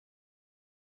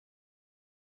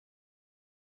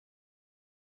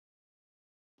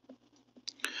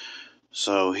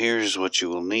So here's what you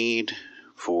will need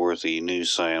for the new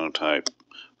cyanotype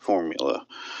formula.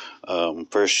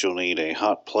 First you'll need a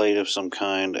hot plate of some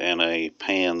kind and a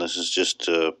pan. This is just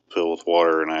to fill with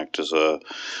water and act as a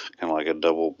kind of like a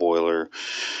double boiler.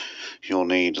 You'll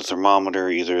need a thermometer,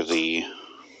 either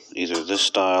this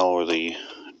style or the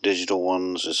digital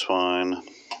ones is fine.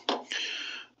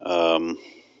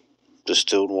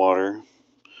 Distilled water,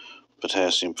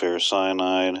 potassium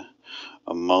ferrocyanide,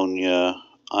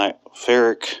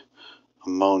 ferric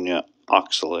ammonia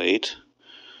oxalate,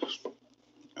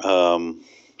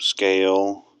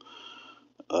 scale,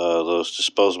 those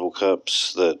disposable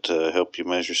cups that help you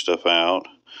measure stuff out,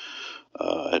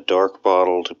 a dark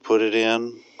bottle to put it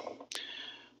in,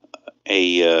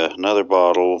 another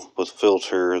bottle with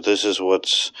filter. This is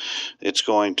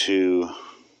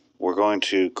we're going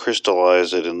to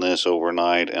crystallize it in this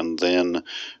overnight and then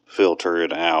filter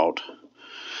it out.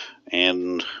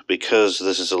 And because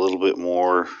this is a little bit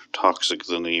more toxic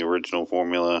than the original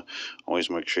formula, always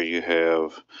make sure you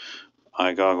have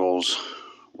eye goggles,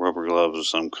 rubber gloves of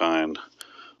some kind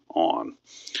on.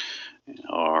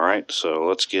 Alright, so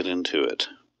let's get into it.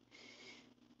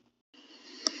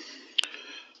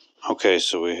 Okay,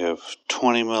 so we have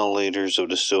 20 milliliters of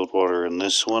distilled water in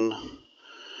this one,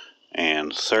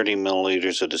 and 30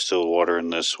 milliliters of distilled water in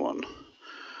this one.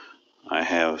 I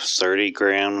have 30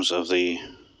 grams of the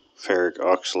ferric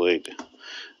oxalate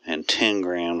and 10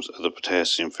 grams of the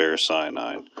potassium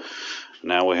ferrocyanide.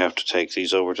 Now we have to take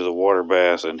these over to the water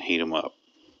bath and heat them up.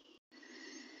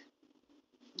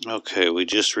 Okay, we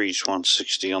just reached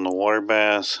 160 on the water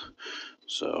bath,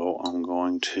 so I'm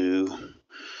going to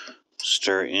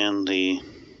stir in the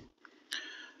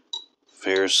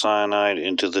ferrocyanide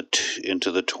into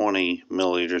the 20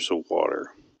 milliliters of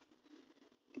water.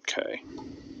 Okay.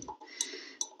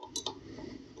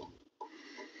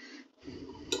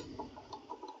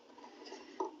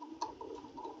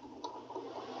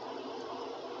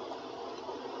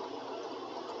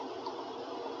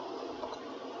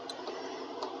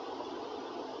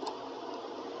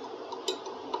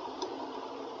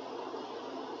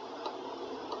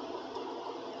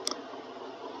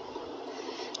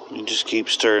 You just keep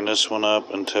stirring this one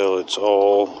up until it's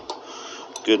all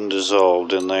good and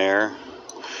dissolved in there.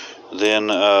 Then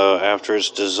after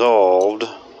it's dissolved,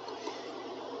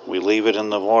 we leave it in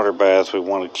the water bath. We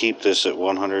want to keep this at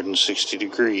 160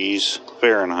 degrees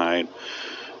Fahrenheit.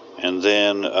 And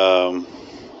then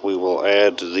we will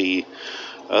add the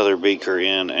other beaker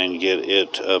in and get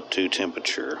it up to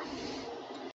temperature.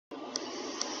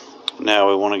 Now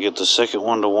we want to get the second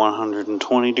one to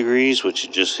 120 degrees, which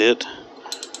it just hit.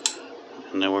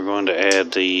 And then we're going to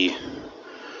add the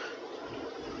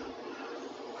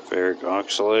ferric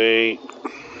oxalate.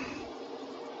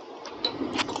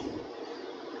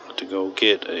 To go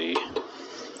get a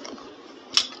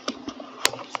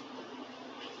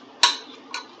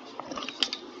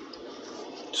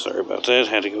sorry about that,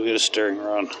 had to go get a stirring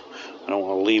rod. I don't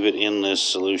want to leave it in this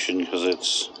solution because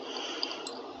it's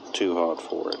too hot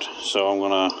for it. So I'm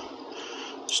going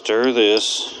to stir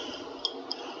this,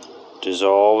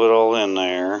 dissolve it all in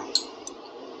there.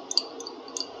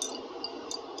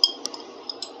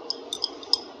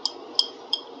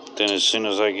 Then as soon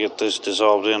as I get this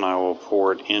dissolved in, I will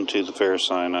pour it into the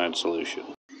ferrocyanide solution.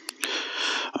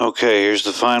 Okay, here's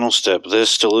the final step. This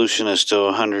solution is still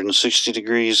 160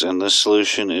 degrees and this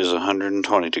solution is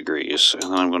 120 degrees.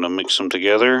 And I'm going to mix them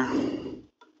together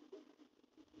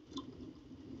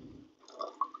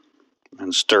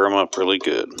and stir them up really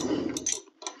good.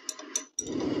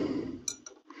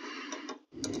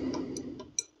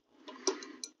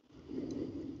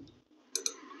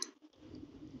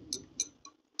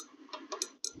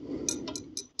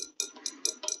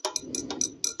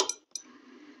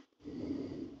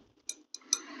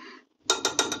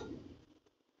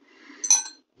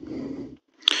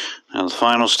 Now the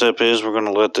final step is we're going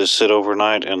to let this sit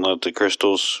overnight and let the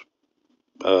crystals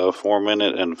form in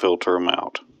it and filter them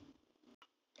out.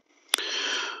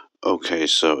 Okay,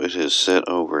 so it is set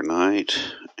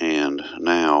overnight, and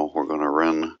now we're going to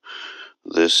run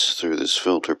this through this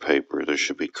filter paper. There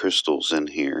should be crystals in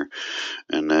here,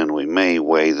 and then we may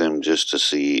weigh them just to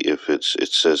see if it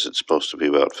says it's supposed to be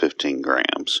about 15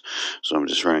 grams. So I'm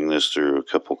just running this through a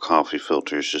couple coffee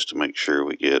filters just to make sure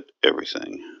we get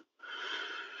everything.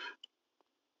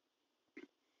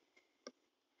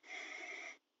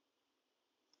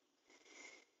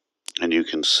 And you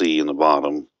can see in the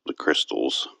bottom the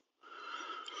crystals.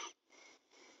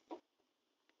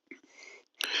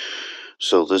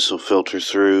 So this will filter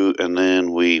through, and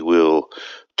then we will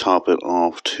top it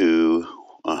off to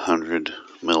 100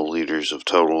 milliliters of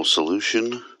total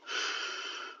solution.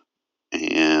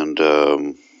 And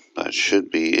that should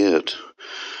be it.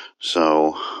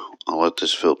 So I'll let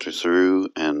this filter through,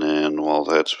 and then while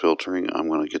that's filtering, I'm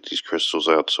going to get these crystals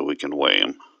out so we can weigh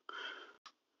them.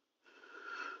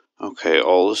 Okay,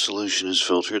 all the solution is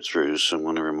filtered through, so I'm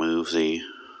going to remove the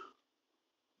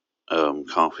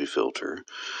coffee filter.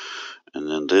 And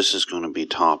then this is going to be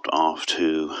topped off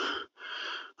to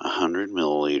 100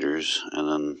 milliliters, and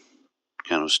then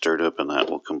kind of stirred up, and that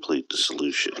will complete the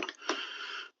solution.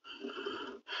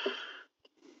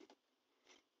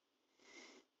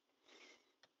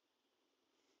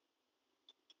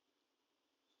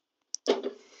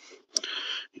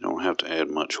 You don't have to add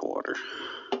much water.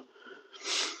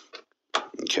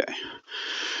 Okay.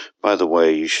 By the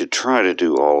way, you should try to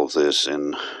do all of this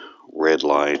in red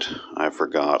light. I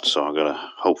forgot, so I'm going to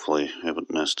hopefully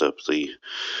haven't messed up the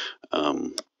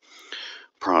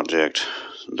project.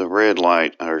 The red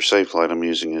light, or safe light I'm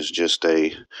using, is just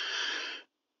a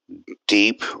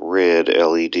deep red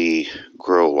LED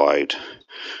grow light,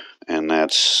 and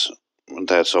that's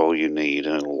all you need,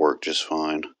 and it'll work just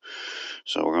fine.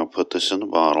 So we're going to put this in the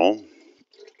bottle,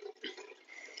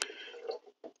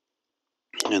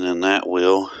 and then that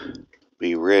will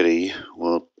be ready.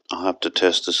 I'll have to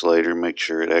test this later, make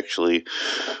sure it actually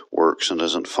works and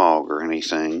doesn't fog or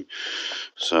anything.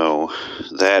 So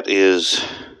that is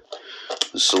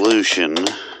the solution.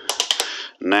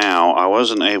 Now, I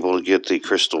wasn't able to get the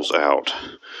crystals out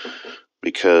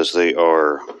because they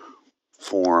are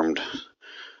formed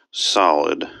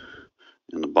solid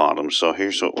in the bottom. So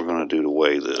here's what we're going to do to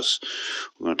weigh this.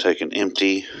 We're going to take an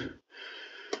empty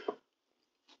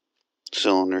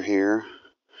cylinder here.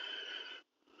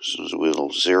 So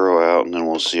we'll zero out, and then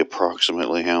we'll see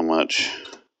approximately how much.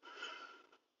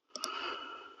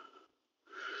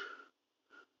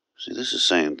 See, this is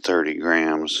saying 30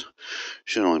 grams.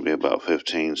 Should only be about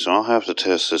 15. So I'll have to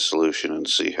test this solution and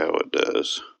see how it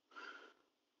does.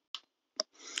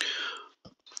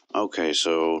 Okay,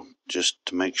 so just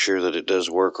to make sure that it does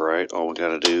work right, all we got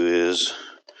to do is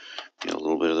get a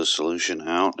little bit of the solution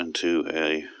out into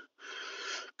a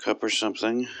cup or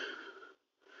something.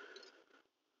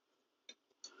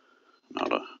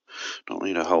 Don't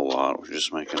need a whole lot. We're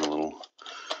just making a little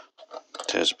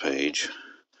test page.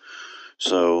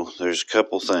 So there's a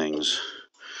couple things.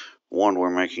 One, we're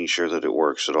making sure that it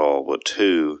works at all, but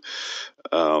two,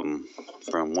 from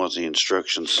what the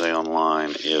instructions say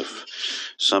online, if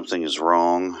something is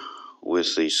wrong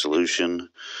with the solution,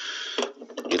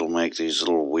 it'll make these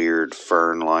little weird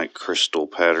fern-like crystal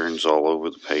patterns all over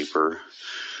the paper.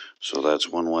 So that's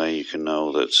one way you can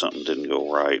know that something didn't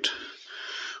go right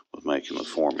with making the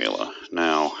formula.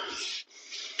 Now,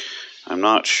 I'm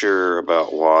not sure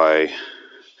about why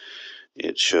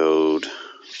it showed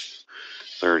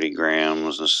 30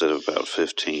 grams instead of about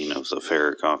 15 of the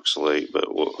ferric oxalate,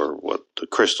 or what the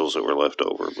crystals that were left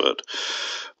over, but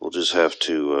we'll just have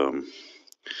to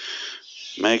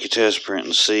make a test print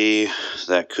and see.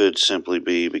 That could simply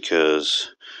be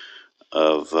because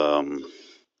of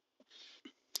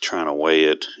trying to weigh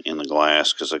it in the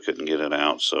glass, because I couldn't get it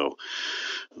out. So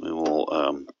we will,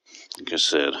 like I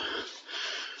said,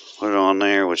 put it on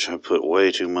there, which I put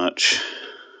way too much.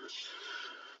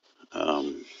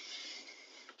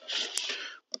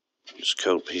 Just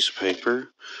coat a piece of paper,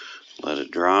 let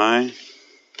it dry,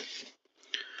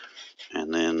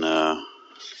 and then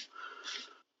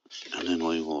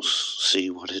we will see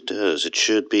what it does. It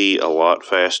should be a lot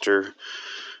faster.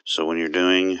 So when you're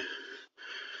doing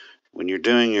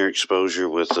your exposure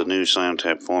with the new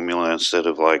cyanotype formula, instead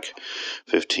of like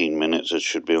 15 minutes, it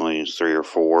should be only 3 or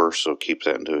 4. So keep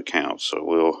that into account. So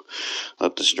we'll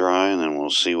let this dry, and then we'll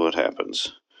see what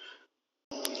happens.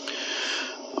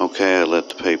 Okay, I let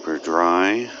the paper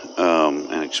dry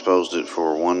and exposed it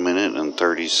for 1 minute and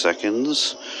 30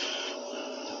 seconds.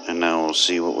 And now we'll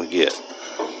see what we get.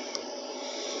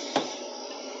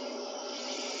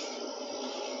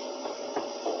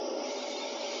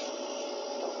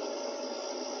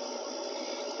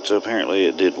 So apparently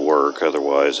it did work,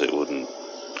 otherwise it wouldn't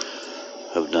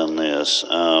have done this.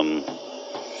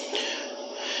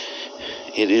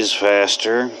 It is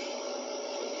faster.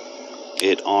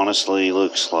 It honestly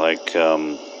looks like,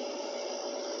 it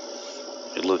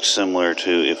looks similar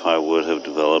to if I would have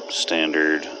developed a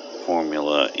standard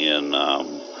formula in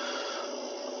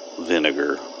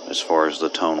vinegar as far as the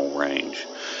tonal range.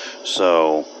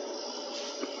 So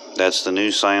that's the new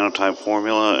cyanotype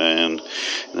formula, and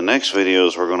in the next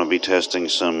videos we're going to be testing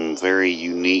some very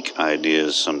unique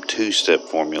ideas, some two-step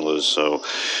formulas. So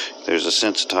there's a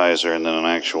sensitizer and then an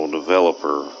actual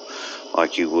developer,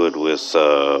 like you would with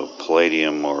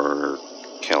palladium or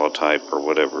calotype or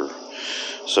whatever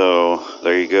So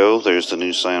there you go. There's the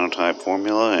new cyanotype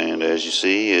formula, and as you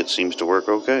see, it seems to work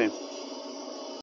okay.